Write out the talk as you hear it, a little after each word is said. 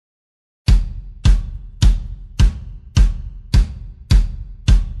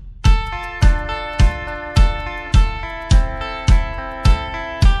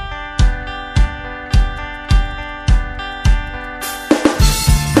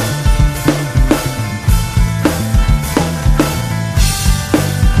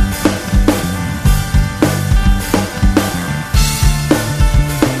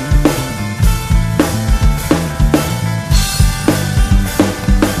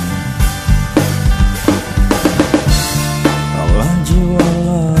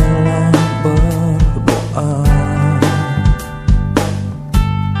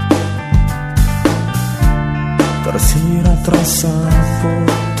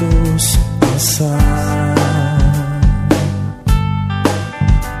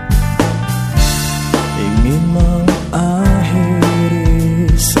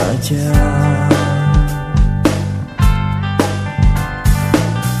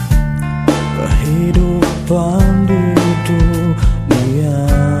harapan di dunia.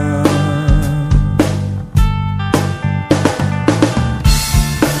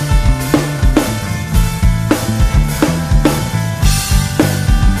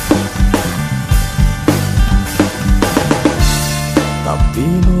 Tapi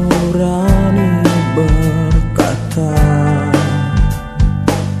nurani berkata,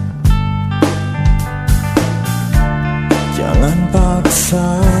 jangan paksa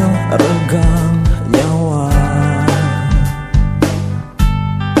regang nyawa.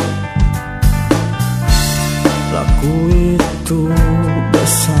 Laku itu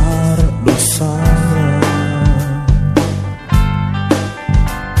besar dosanya.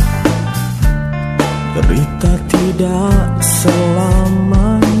 Derita tidak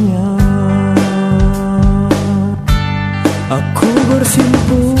selamanya. Aku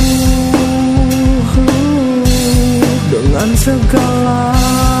bersimpuh dengan segala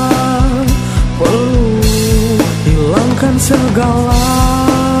peluh, hilangkan segala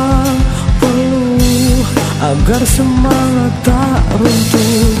peluh agar semangat tak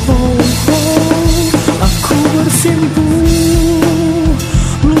runtuh. Aku bersimpuh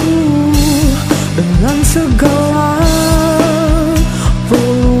dengan segala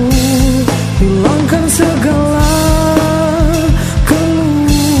peluh, hilangkan segala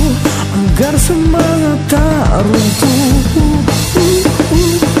keluh agar semangat tak runtuh.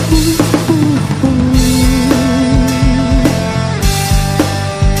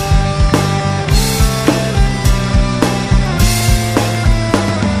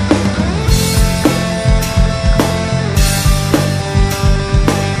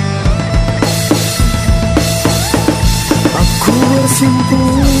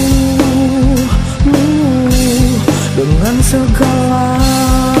 Bersimpuh dengan segala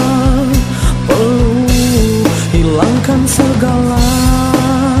peluh, hilangkan segala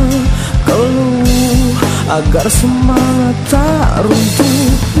keluh agar semangat tak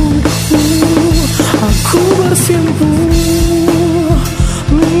runtuh. Aku bersimpuh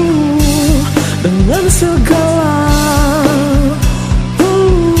dengan segala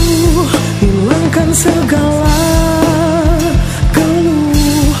peluh, hilangkan segala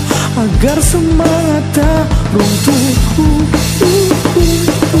agar semangat tak runtuh.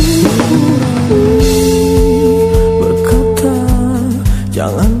 Berkata,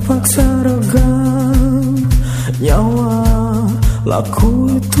 jangan paksa regang nyawa.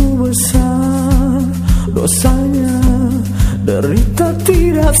 Laku itu besar dosanya. Derita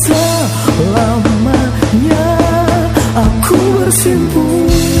tidak selamanya. Aku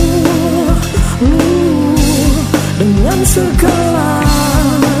bersimpuh dengan segala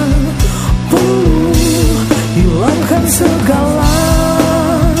peluh, hilangkan segala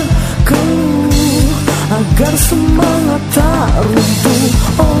keluh agar semangat tak runtuh.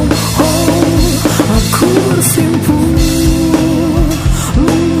 Aku bersimpuh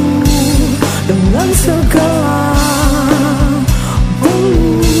dengan segala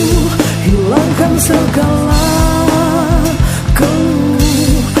peluh, hilangkan segala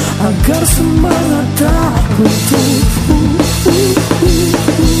keluh agar semangat tak runtuh.